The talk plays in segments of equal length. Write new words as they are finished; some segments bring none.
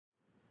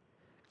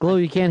Glue,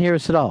 you can't hear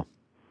us at all.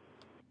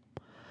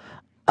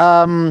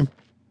 Danny,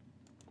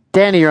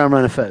 you're on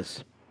Ron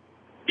Fez.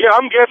 Yeah,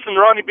 I'm guessing,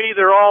 Ronnie B.,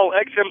 they're all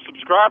XM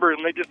subscribers,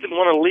 and they just didn't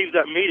want to leave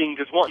that meeting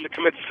just wanting to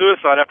commit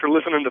suicide after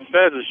listening to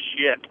Fez's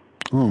shit.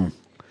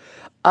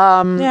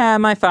 Yeah,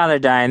 my father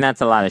died, and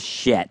that's a lot of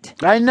shit.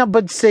 I know,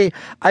 but see,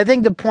 I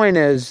think the point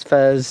is,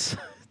 Fez...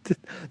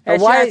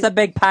 It's just a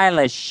big pile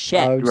of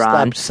shit, Ron.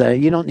 Stop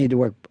saying. You don't need to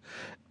work...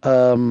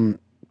 you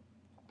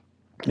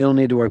don't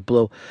need to work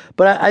blue.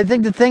 But I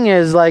think the thing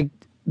is, like,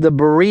 the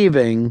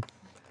bereaving,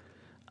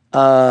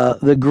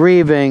 the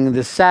grieving,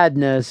 the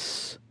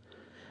sadness...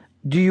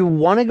 Do you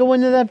want to go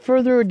into that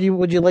further, or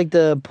would you like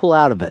to pull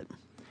out of it?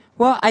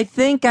 Well, I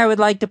think I would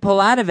like to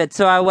pull out of it.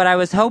 So what I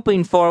was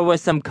hoping for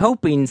was some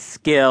coping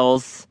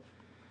skills,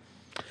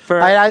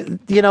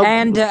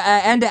 and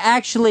to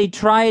actually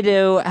try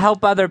to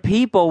help other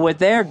people with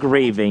their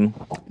grieving.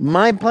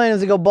 My plan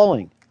is to go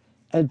bowling,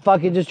 and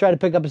fucking just try to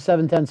pick up a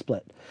 7-10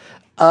 split.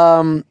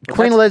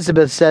 Queen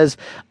Elizabeth says,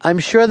 "I'm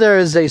sure there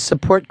is a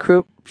support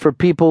group for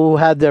people who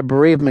had their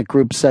bereavement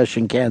group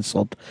session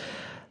canceled."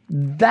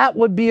 That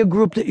would be a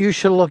group that you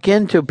should look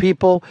into.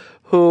 People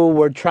who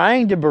were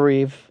trying to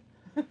bereave,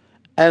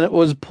 and it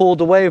was pulled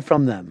away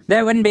from them.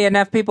 There wouldn't be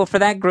enough people for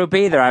that group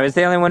either. I was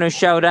the only one who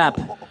showed up.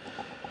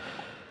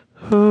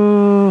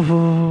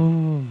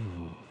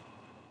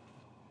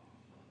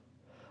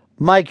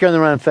 Mike, you're on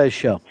the Ron Fez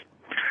show.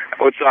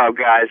 What's up,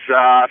 guys?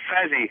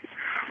 Fezzy,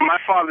 my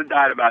father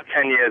died about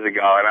 10 years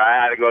ago, and I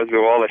had to go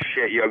through all the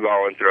shit you're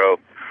going through.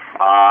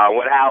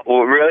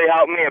 What really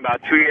helped me,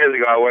 about 2 years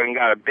ago, I went and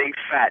got a big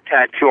fat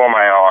tattoo on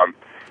my arm.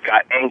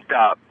 Got inked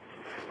up.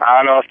 I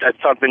don't know if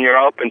that's something you're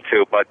open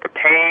to, but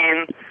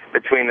between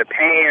the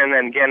pain and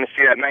then getting to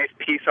see that nice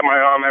piece on my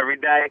arm every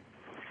day,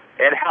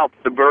 it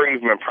helped the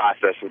bereavement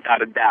process,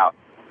 without a doubt.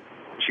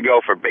 You should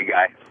go for it, big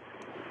guy.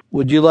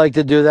 Would you like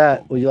to do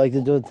that? Would you like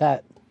to do a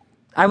tat?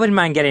 I wouldn't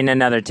mind getting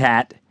another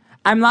tat.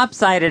 I'm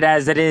lopsided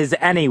as it is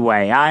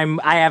anyway.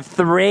 I have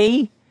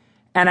 3...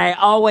 and I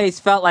always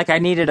felt like I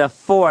needed a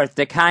 4th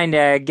to kind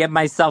of give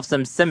myself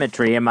some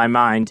symmetry in my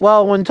mind.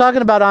 Well, when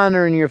talking about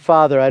honoring your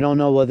father, I don't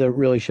know whether it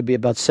really should be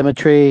about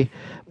symmetry,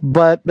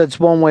 but that's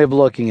one way of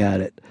looking at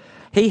it.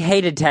 He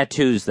hated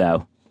tattoos,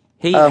 though.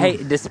 He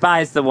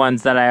despised the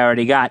ones that I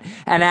already got,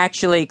 and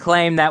actually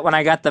claimed that when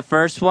I got the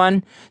first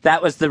one,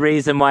 that was the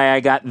reason why I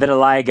got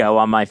vitiligo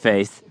on my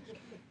face.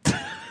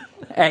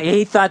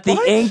 He thought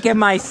the ink in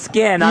my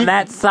skin on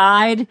that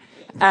side...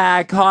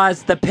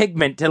 caused the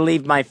pigment to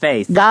leave my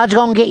face. God's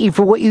gonna get you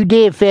for what you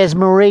did, Fez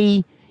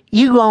Marie.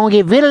 You gonna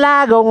get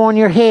vitiligo on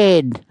your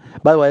head.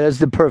 By the way, that's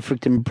the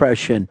perfect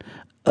impression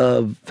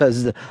of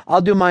Fez's.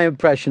 I'll do my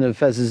impression of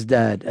Fez's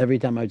dad every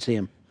time I'd see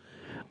him.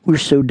 We're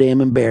so damn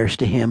embarrassed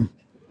to him.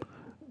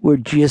 We're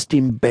just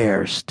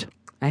embarrassed.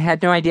 I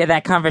had no idea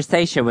that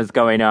conversation was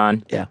going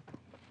on. Yeah.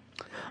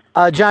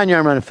 John, you're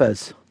on Ron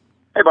Fez.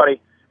 Hey, buddy.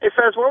 Hey,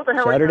 Fez, what the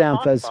hell are you down,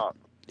 Fez. about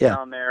Yeah.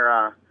 down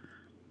there?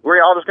 Were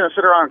you all just going to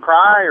sit around and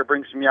cry or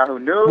bring some Yahoo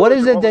News? What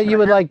is it that you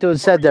would like to have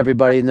said to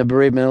everybody in the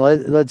bereavement?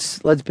 Let's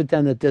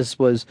pretend that this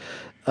was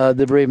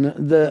the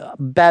bereavement. The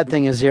bad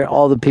thing is here,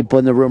 all the people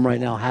in the room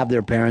right now have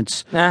their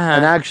parents.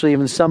 And actually,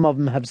 even some of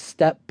them have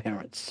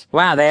step-parents.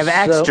 Wow, they have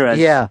extras.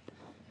 Yeah.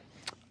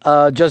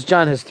 Just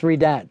John has 3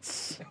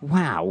 dads.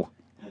 Wow.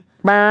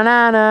 And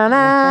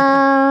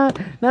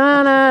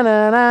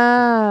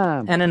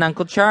an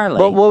Uncle Charlie.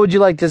 But what would you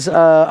like to...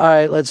 all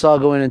right, let's all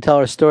go in and tell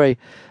our story.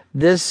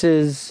 This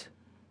is...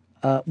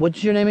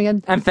 what's your name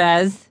again? I'm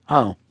Fez.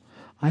 Oh,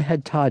 I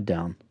had Todd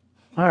down.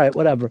 All right,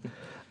 whatever.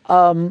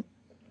 Go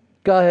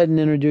ahead and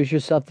introduce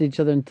yourself to each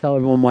other and tell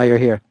everyone why you're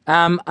here.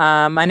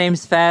 My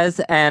name's Fez,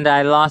 and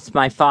I lost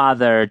my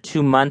father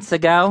 2 months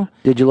ago.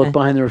 Did you look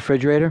behind the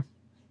refrigerator?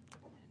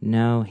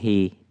 No,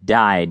 he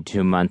died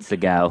 2 months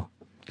ago.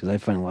 Because I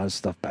find a lot of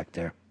stuff back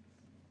there.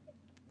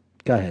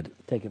 Go ahead,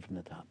 take it from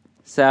the top.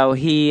 So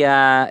he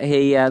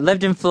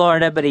lived in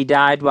Florida, but he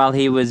died while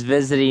he was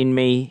visiting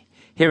me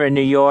here in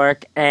New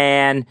York,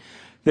 and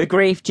the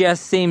grief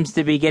just seems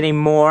to be getting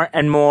more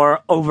and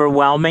more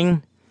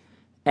overwhelming,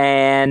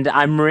 and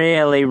I'm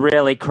really,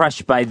 really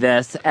crushed by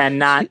this, and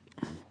not...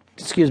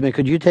 Excuse me,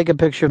 could you take a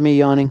picture of me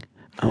yawning?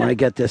 I want to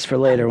get this for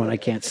later when I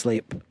can't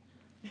sleep.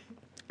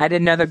 I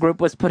didn't know the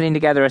group was putting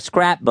together a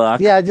scrapbook.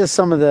 Yeah, just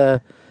some of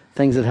the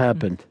things that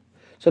happened.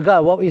 So,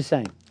 God, what were you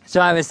saying? So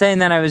I was saying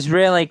that I was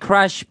really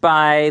crushed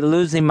by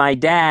losing my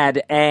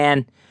dad,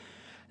 and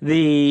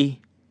the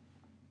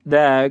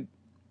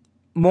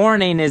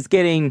mourning is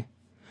getting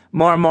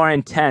more and more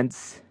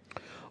intense.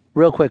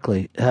 Real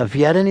quickly, have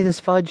you had any of this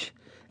fudge?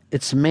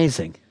 It's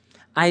amazing.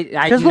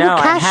 There's little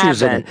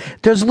cashews in it.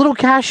 There's little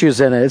cashews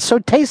in it. It's so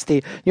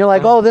tasty. You're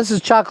like, oh, this is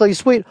chocolatey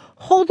sweet.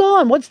 Hold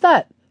on, what's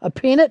that? A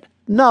peanut?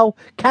 No,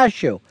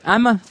 cashew.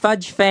 I'm a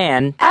fudge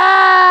fan.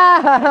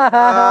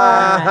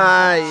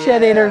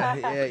 Shit eater.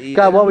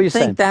 God, what were you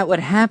saying? I think that would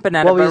happen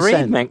at a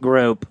bereavement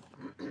group.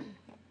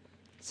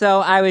 So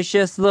I was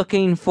just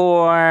looking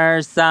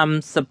for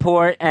some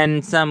support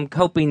and some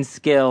coping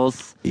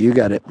skills. You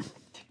got it.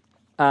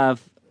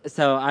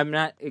 So I'm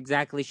not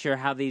exactly sure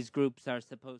how these groups are supposed